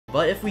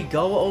But if we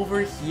go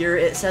over here,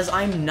 it says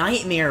I'm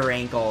nightmare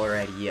rank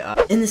already.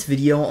 In this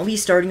video, I'll be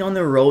starting on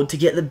the road to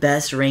get the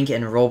best rank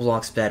in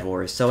Roblox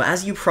BedWars. So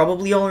as you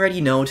probably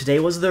already know, today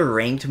was the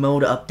ranked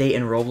mode update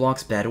in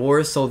Roblox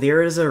BedWars, so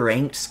there is a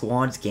ranked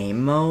squads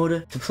game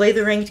mode. To play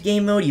the ranked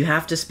game mode, you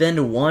have to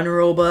spend 1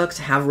 Robux,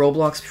 have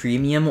Roblox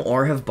Premium,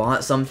 or have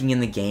bought something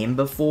in the game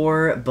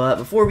before. But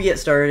before we get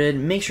started,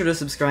 make sure to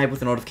subscribe with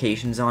the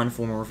notifications on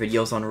for more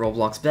videos on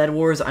Roblox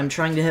BedWars. I'm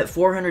trying to hit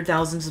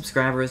 400,000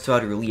 subscribers, so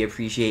I'd really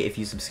appreciate if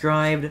you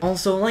subscribed.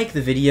 Also, like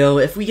the video.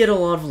 If we get a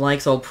lot of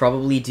likes, I'll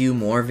probably do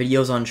more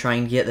videos on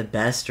trying to get the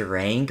best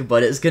rank,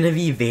 but it's gonna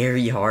be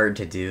very hard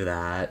to do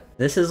that.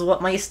 This is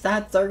what my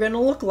stats are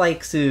gonna look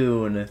like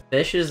soon.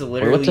 Fish is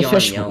literally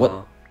on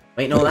yellow.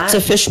 Wait, no, that's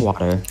a fish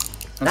water.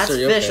 That's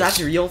fish.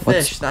 That's real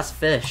fish. That's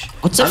fish.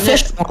 What's a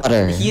fish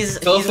water? He's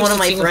one of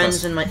my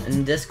friends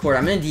in Discord.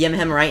 I'm gonna DM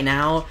him right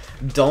now.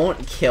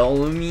 Don't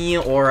kill me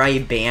or I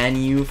ban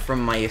you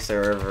from my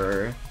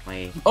server.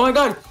 Oh my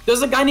god,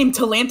 there's a guy named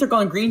Telanthric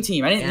on green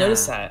team. I didn't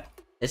notice that.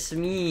 It's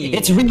me.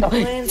 It's real.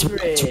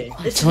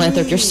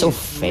 Telanthric, you're so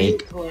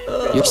fake.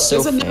 You're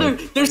so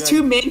fake. There's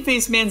 2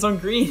 man-faced mans on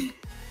green.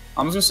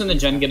 I'm just gonna send the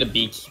gen get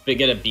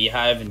a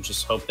beehive and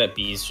just hope that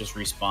bees just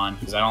respawn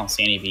because I don't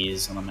see any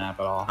bees on the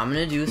map at all. I'm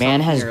gonna do something Man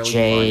has really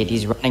Jade. funny.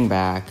 He's running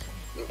back.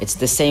 It's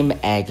the same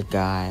egg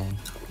guy.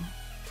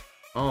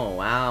 Oh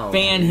wow.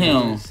 Ban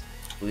him.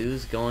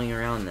 Blue's going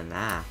around the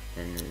map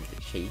and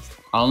chasing.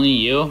 Only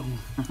you?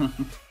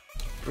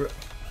 Bro,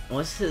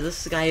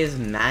 this guy is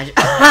magic.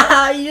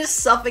 He just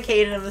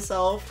suffocated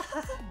himself.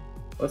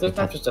 What if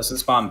that just doesn't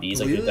spawn bees?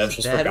 Like the devs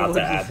just forgot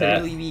to add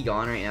that. Literally be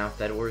gone right now if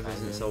BedWars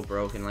wasn't so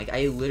broken. Like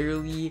I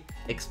literally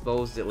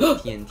exposed it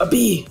with TNT. A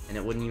bee! And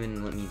it wouldn't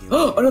even let me do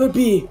it. Another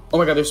bee! Oh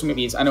my god, there's so many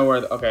bees. I know where.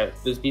 Okay,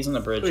 there's bees on the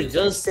bridge. You're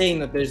just saying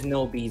that there's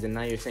no bees, and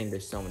now you're saying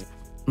there's so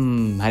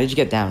many. How did you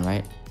get down,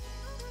 right?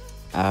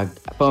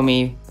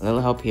 Bomi, a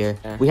little help here.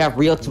 Yeah. We have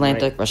real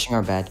Telanthric rushing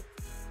our bed.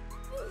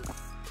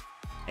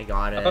 I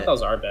got it. I thought that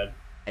was our bed.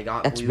 I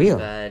got That's Blue's real.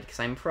 bed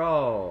because I'm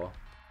pro.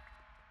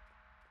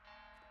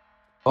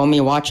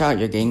 Bomi, watch out,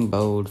 you're getting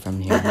bowed from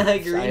here.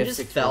 Green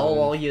just fell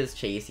while he was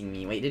chasing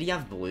me. Wait, did he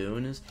have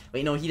balloons?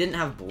 Wait, no, he didn't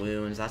have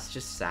balloons. That's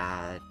just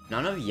sad.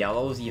 None of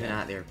yellow's even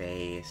at their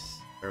base.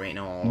 Or wait,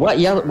 no. What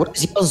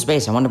is yellow's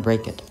base? I want to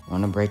break it. I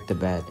want to break the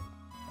bed.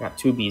 Got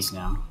 2 bees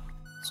now.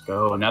 Let's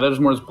go. Now there's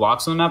more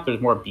blocks on the map. There's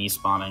more bees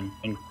spawning.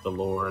 Thank the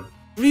Lord.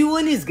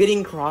 Everyone is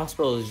getting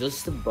crossbows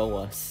just to bow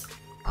us.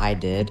 I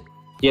did.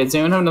 Yeah, does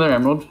anyone have another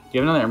emerald? Do you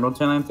have another emerald,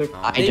 Telanthric?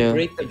 I They do.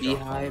 break the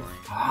beehive.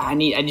 I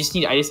just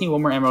need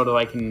 1 more emerald so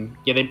I can.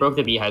 Yeah, they broke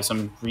the beehive, so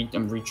I'm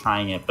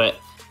retrying it. But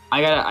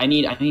I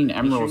need an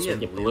emerald to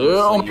get blue.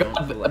 Oh my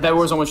god,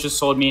 BedWars almost just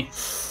sold me.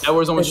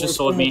 BedWars almost just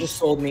sold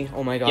me.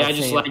 Oh my god. Yeah, I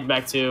just lagged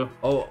back too.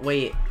 Oh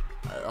wait,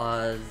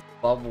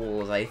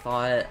 Bubbles. I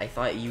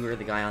thought you were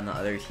the guy on the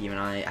other team,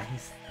 and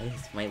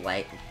my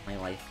light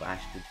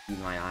flashed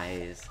between my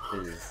eyes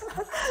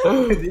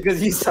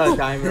because you saw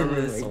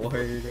diamond.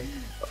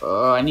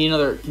 I need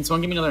another. Can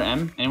someone give me another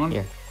M? Anyone?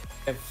 Here.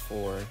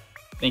 F4.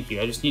 Thank you.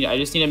 I just need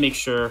to make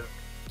sure.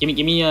 Give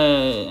me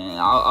a.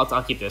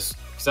 I'll keep this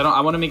because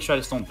I want to make sure I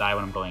just don't die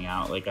when I'm going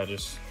out. Like I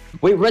just.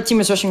 Wait, red team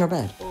is rushing our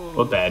bed.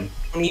 What bed?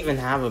 I don't even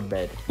have a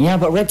bed. Yeah,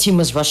 but red team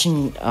was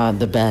rushing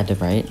the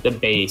bed, right? The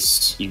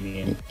base, you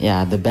mean?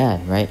 Yeah, the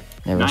bed, right?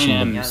 They're 9 rushing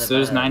M's. Yeah, the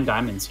There's bed. 9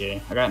 diamonds here.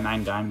 I got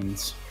 9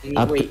 diamonds.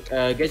 Wait,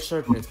 get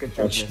sharpness, get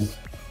sharpness.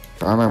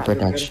 For armor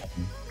protection.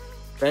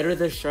 Better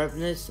the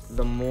sharpness,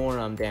 the more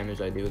damage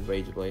I do with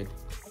Rage Blade.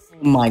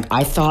 Oh my,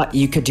 I thought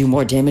you could do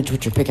more damage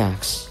with your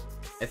pickaxe.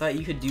 I thought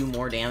you could do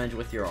more damage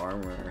with your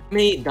armor. How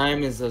many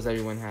diamonds does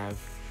everyone have?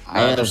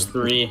 There's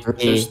 3.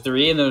 There's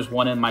 3 and there's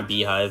 1 in my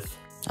beehive.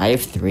 I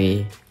have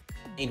 3.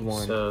 I need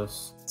 1. So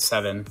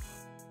 7.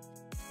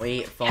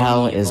 Wait,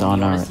 Hell is on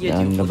you wanna our- see a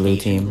on the blue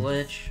duplication team.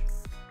 glitch?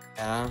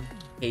 Yeah.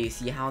 Okay,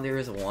 see how there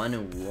is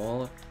 1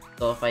 wool?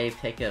 So if I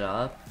pick it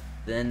up,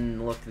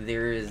 then look,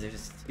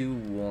 there's 2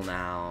 wool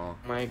now.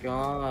 Oh my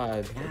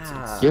god.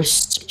 Yeah. You're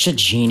such a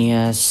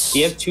genius. Do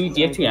you have 2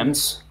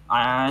 M's?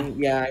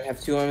 Yeah, I have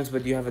 2 arms,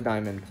 but you have a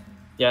diamond.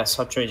 Yes,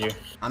 I'll trade you.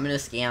 I'm gonna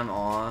scam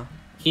Aw.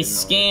 He's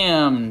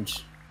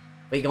scammed.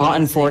 Wait, Aw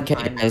and at the same 4K,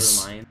 time,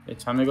 guys. never mind.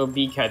 It's time to go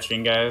bee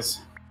catching, guys.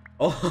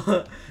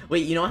 Oh,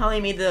 wait, you know how they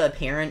made the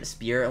apparent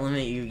spirit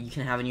limit you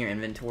can have in your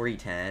inventory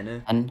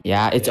 10? And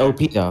yeah, it's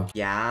OP though.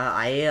 Yeah,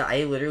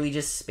 I literally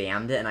just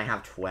spammed it and I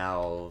have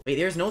 12. Wait,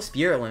 there's no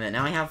spirit limit.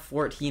 Now I have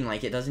 14.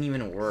 Like, it doesn't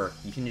even work.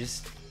 You can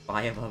just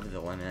buy above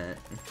the limit.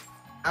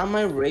 Now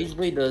my Rage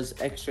Blade does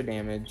extra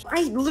damage.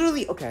 I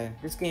literally... Okay,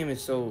 this game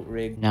is so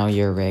rigged. Now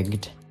you're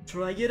rigged.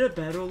 Should I get a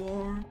bed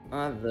alarm?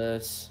 Not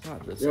this.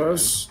 Not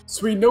this.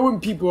 So we know when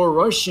people are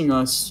rushing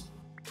us.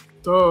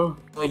 Duh.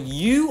 But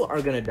you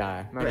are gonna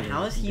die. But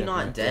how is he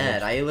not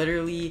dead? I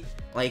literally,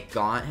 like,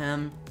 got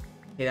him.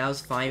 Okay, that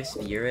was 5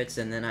 spirits,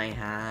 and then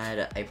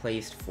I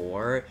placed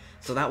 4.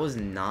 So that was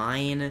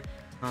 9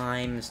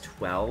 times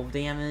 12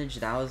 damage.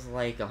 That was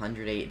like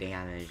 108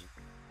 damage.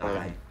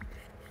 Die.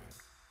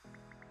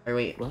 Or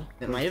wait, What?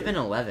 it might have been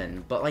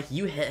 11, but like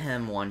you hit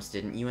him once,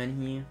 didn't you,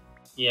 and he?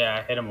 Yeah,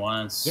 I hit him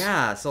once.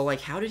 Yeah, so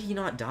like, how did he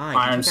not die?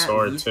 Iron He took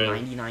sword, at least too.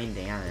 99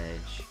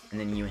 damage, and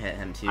then you hit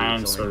him too.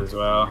 Iron so sword maybe as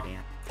well. 50 more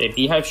damage. The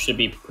beehive should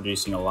be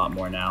producing a lot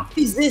more now. What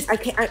is this? I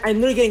can't. I'm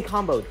literally getting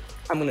comboed.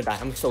 I'm gonna die.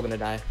 I'm so gonna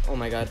die. Oh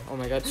my god. Oh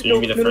my god. So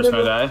you're gonna be the first one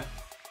to die?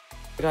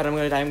 God, I'm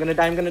gonna die. I'm gonna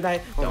die. I'm gonna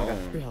die. Oh my god.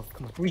 Don't. 3 health.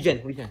 Come on.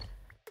 Regen. Regen.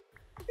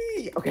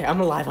 Okay, I'm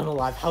alive. I'm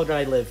alive. How do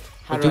I live?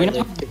 How Do do we I not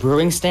live? have the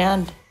brewing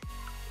stand?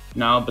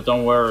 No, but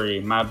don't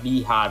worry. My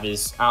beehive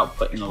is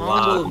outputting a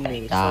lot. Comboed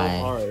me so Die.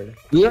 hard.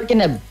 We are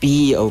gonna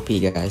be OP,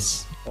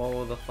 guys.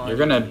 Oh, the fun. You're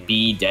gonna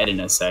be dead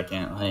in a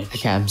second. Like,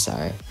 Okay, I'm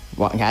sorry.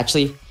 Well,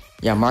 actually,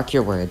 yeah, mark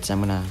your words.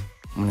 I'm gonna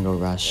go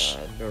rush.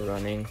 God, they're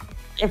running.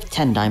 I have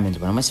 10 diamonds.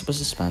 What am I supposed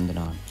to spend it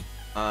on?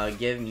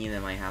 Give me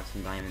them. I have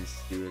some diamonds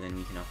too. Then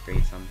we can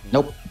upgrade something.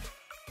 Nope.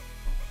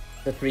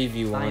 The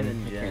 3v1.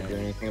 Simon I can't do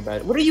Jen. anything about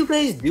it. What are you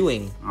guys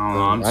doing? I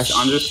don't know.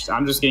 Rush.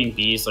 I'm just getting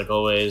bees like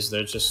always.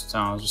 They're just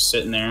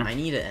sitting there. I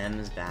need an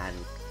M's bad.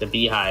 The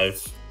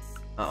beehive.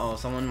 Uh-oh,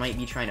 someone might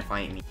be trying to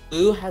fight me.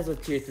 Blue has a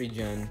tier 3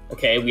 gen.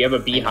 Okay, we have a I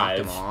knocked beehive.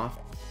 him off.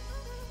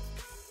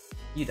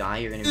 You die,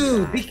 you're gonna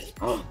Dude, be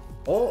back.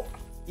 Oh,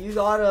 you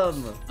got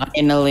him.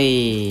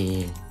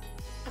 Finally.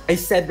 I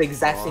said the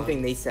exact same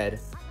thing they said.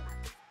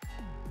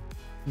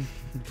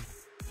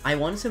 I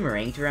won some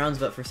ranked rounds,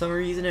 but for some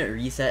reason it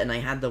reset and I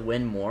had to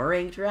win more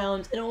ranked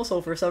rounds, and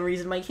also for some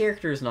reason my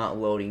character's not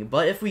loading.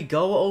 But if we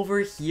go over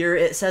here,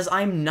 it says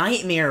I'm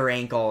Nightmare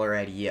rank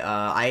already.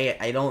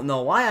 I don't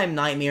know why I'm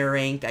Nightmare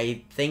rank.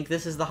 I think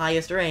this is the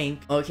highest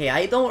rank. Okay,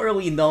 I don't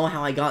really know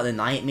how I got the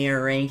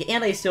Nightmare rank,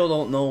 and I still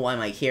don't know why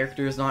my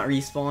character is not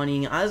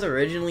respawning. I was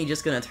originally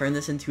just gonna turn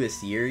this into a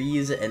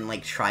series and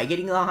like try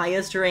getting the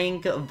highest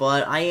rank,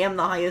 but I am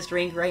the highest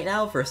rank right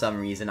now for some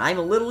reason. I'm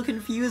a little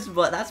confused,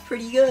 but that's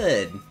pretty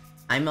good.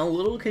 I'm a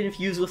little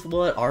confused with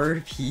what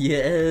RP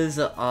is.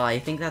 I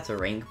think that's a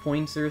rank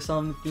points or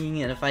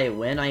something, and if I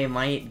win, I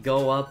might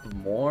go up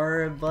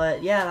more,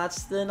 but yeah,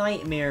 that's the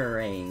Nightmare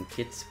rank.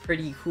 It's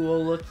pretty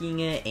cool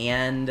looking,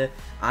 and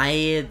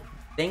I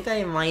think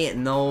I might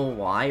know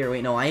why, or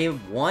wait, no, I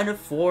won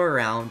 4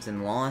 rounds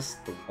and lost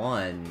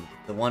 1.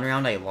 The one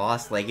round I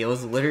lost, like, it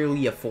was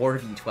literally a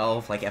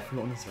 4v12, like,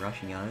 everyone was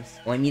rushing us.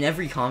 Well, I mean,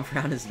 every comp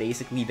round has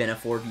basically been a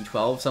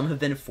 4v12, some have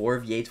been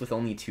 4v8s with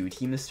only 2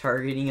 teams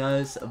targeting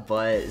us,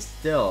 but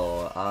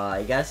still,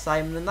 I guess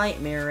I'm the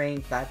Nightmare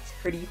rank, that's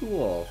pretty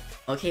cool.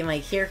 Okay, my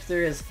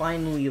character is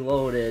finally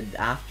loaded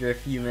after a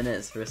few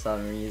minutes for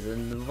some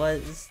reason, but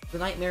the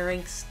Nightmare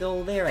rank's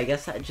still there. I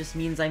guess that just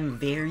means I'm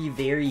very,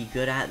 very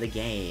good at the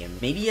game.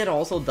 Maybe it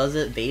also does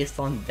it based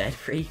on bed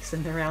breaks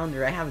in the round,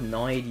 or I have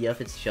no idea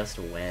if it's just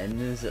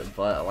wins,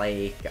 but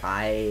like,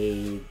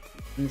 I'm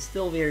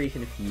still very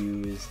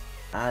confused.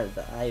 I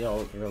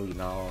don't really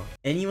know.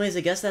 Anyways, I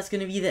guess that's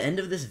gonna be the end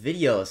of this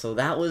video. So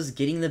that was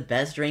getting the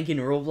best rank in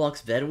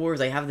Roblox BedWars.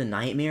 I have the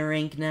Nightmare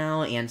rank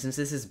now, and since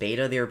this is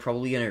beta, they're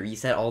probably gonna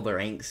reset all the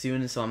ranks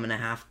soon, so I'm gonna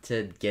have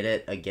to get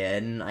it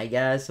again, I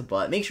guess.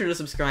 But make sure to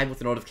subscribe with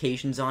the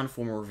notifications on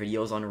for more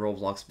videos on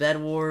Roblox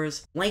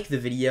BedWars. Like the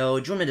video,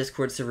 join my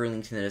Discord server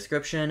linked in the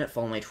description,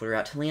 follow my Twitter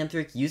at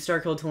Telanthric, use star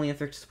code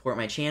Telanthric to support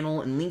my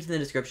channel, and linked in the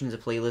description is a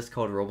playlist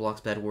called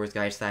Roblox BedWars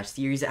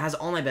Guide/Series. It has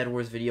all my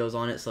BedWars videos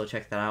on it, so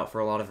check that out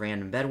for a lot of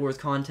random BedWars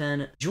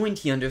content. Join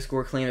T_clan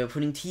by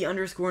putting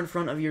T_ in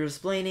front of your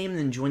display name, and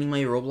then joining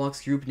my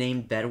Roblox group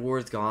named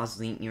BedWars Gauze,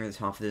 link near the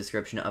top of the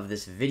description of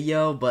this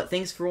video. But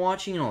thanks for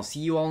watching, and I'll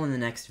see you all in the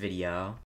next video.